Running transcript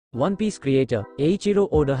One Piece creator, Eiichiro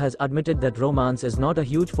Oda has admitted that romance is not a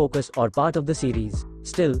huge focus or part of the series.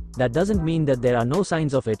 Still, that doesn't mean that there are no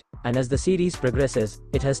signs of it, and as the series progresses,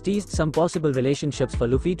 it has teased some possible relationships for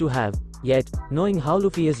Luffy to have. Yet, knowing how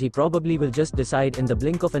Luffy is, he probably will just decide in the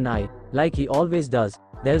blink of an eye, like he always does.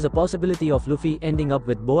 There is a possibility of Luffy ending up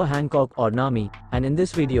with Boa Hancock or Nami, and in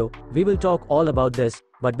this video, we will talk all about this.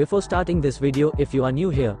 But before starting this video, if you are new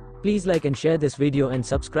here, please like and share this video and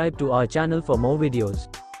subscribe to our channel for more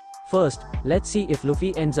videos. First, let's see if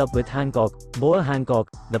Luffy ends up with Hancock. Boa Hancock,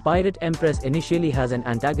 the pirate empress, initially has an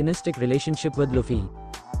antagonistic relationship with Luffy.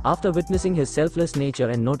 After witnessing his selfless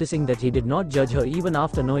nature and noticing that he did not judge her even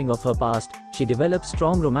after knowing of her past, she develops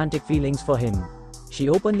strong romantic feelings for him. She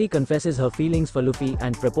openly confesses her feelings for Luffy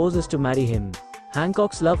and proposes to marry him.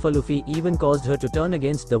 Hancock's love for Luffy even caused her to turn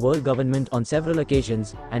against the world government on several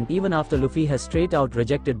occasions, and even after Luffy has straight out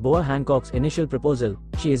rejected Boa Hancock's initial proposal,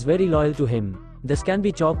 she is very loyal to him. This can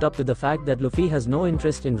be chalked up to the fact that Luffy has no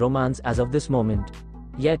interest in romance as of this moment.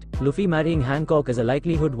 Yet, Luffy marrying Hancock is a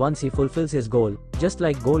likelihood once he fulfills his goal, just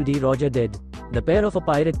like Gol D did. The pair of a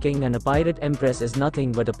pirate king and a pirate empress is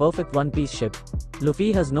nothing but a perfect one-piece ship.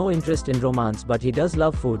 Luffy has no interest in romance, but he does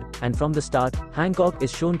love food, and from the start, Hancock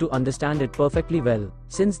is shown to understand it perfectly well.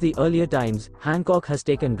 Since the earlier times, Hancock has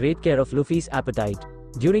taken great care of Luffy's appetite.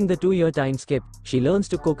 During the 2-year time skip, she learns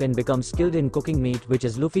to cook and becomes skilled in cooking meat, which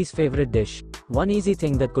is Luffy's favorite dish. One easy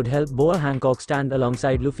thing that could help Boa Hancock stand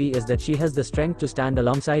alongside Luffy is that she has the strength to stand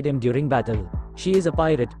alongside him during battle. She is a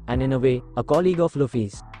pirate, and in a way, a colleague of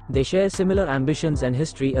Luffy's. They share similar ambitions and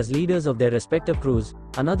history as leaders of their respective crews.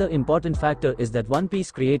 Another important factor is that One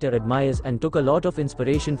Piece creator admires and took a lot of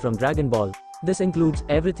inspiration from Dragon Ball. This includes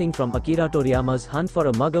everything from Akira Toriyama's Hunt for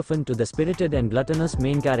a MacGuffin to the spirited and gluttonous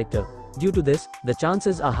main character. Due to this, the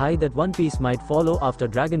chances are high that One Piece might follow after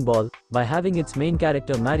Dragon Ball, by having its main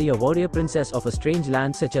character marry a warrior princess of a strange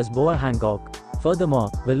land such as Boa Hancock.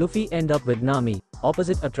 Furthermore, will Luffy end up with Nami?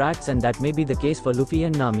 Opposite attracts, and that may be the case for Luffy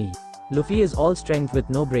and Nami. Luffy is all strength with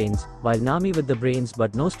no brains, while Nami with the brains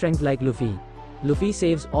but no strength like Luffy. Luffy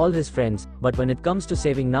saves all his friends, but when it comes to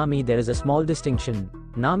saving Nami, there is a small distinction.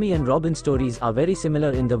 Nami and Robin's stories are very similar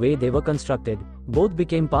in the way they were constructed. Both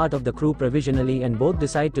became part of the crew provisionally and both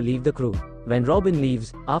decide to leave the crew. When Robin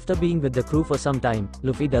leaves, after being with the crew for some time,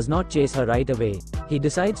 Luffy does not chase her right away. He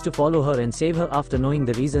decides to follow her and save her after knowing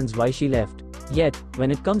the reasons why she left. Yet,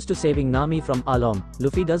 when it comes to saving Nami from Along,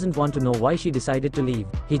 Luffy doesn't want to know why she decided to leave.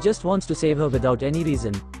 He just wants to save her without any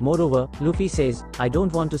reason. Moreover, Luffy says, "I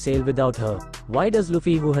don't want to sail without her." Why does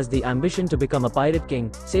Luffy, who has the ambition to become a pirate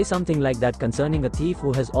king, say something like that concerning a thief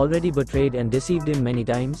who has already betrayed and deceived him many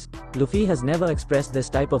times? Luffy has never expressed this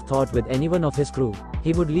type of thought with anyone of his crew.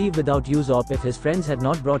 He would leave without Usopp if his friends had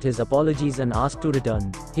not brought his apologies and asked to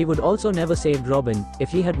return. He would also never saved Robin if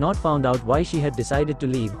he had not found out why she had decided to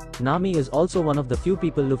leave. Nami is also one of the few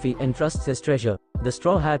people Luffy entrusts his treasure, the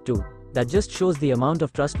Straw Hat to. That just shows the amount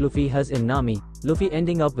of trust Luffy has in Nami. Luffy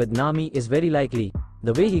ending up with Nami is very likely.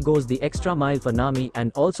 The way he goes the extra mile for Nami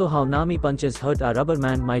and also how Nami punches hurt our rubber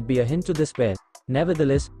man might be a hint to this pair.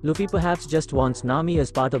 Nevertheless, Luffy perhaps just wants Nami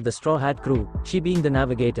as part of the Straw Hat crew, she being the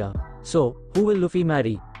navigator. So, who will Luffy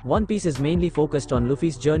marry? One Piece is mainly focused on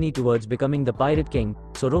Luffy's journey towards becoming the Pirate King,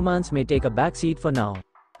 so romance may take a backseat for now.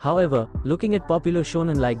 However, looking at popular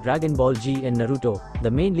shonen like Dragon Ball G and Naruto, the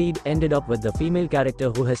main lead ended up with the female character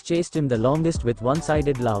who has chased him the longest with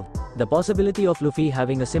one-sided love. The possibility of Luffy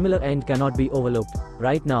having a similar end cannot be overlooked.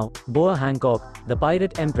 Right now, Boa Hancock, the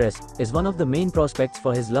pirate empress, is one of the main prospects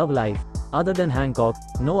for his love life. Other than Hancock,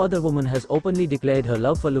 no other woman has openly declared her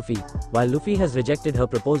love for Luffy. While Luffy has rejected her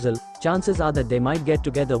proposal, chances are that they might get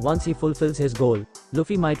together once he fulfills his goal.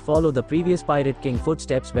 Luffy might follow the previous Pirate King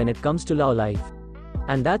footsteps when it comes to love life.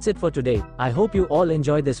 And that's it for today. I hope you all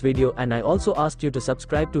enjoyed this video, and I also asked you to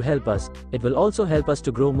subscribe to help us. It will also help us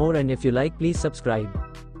to grow more, and if you like, please subscribe.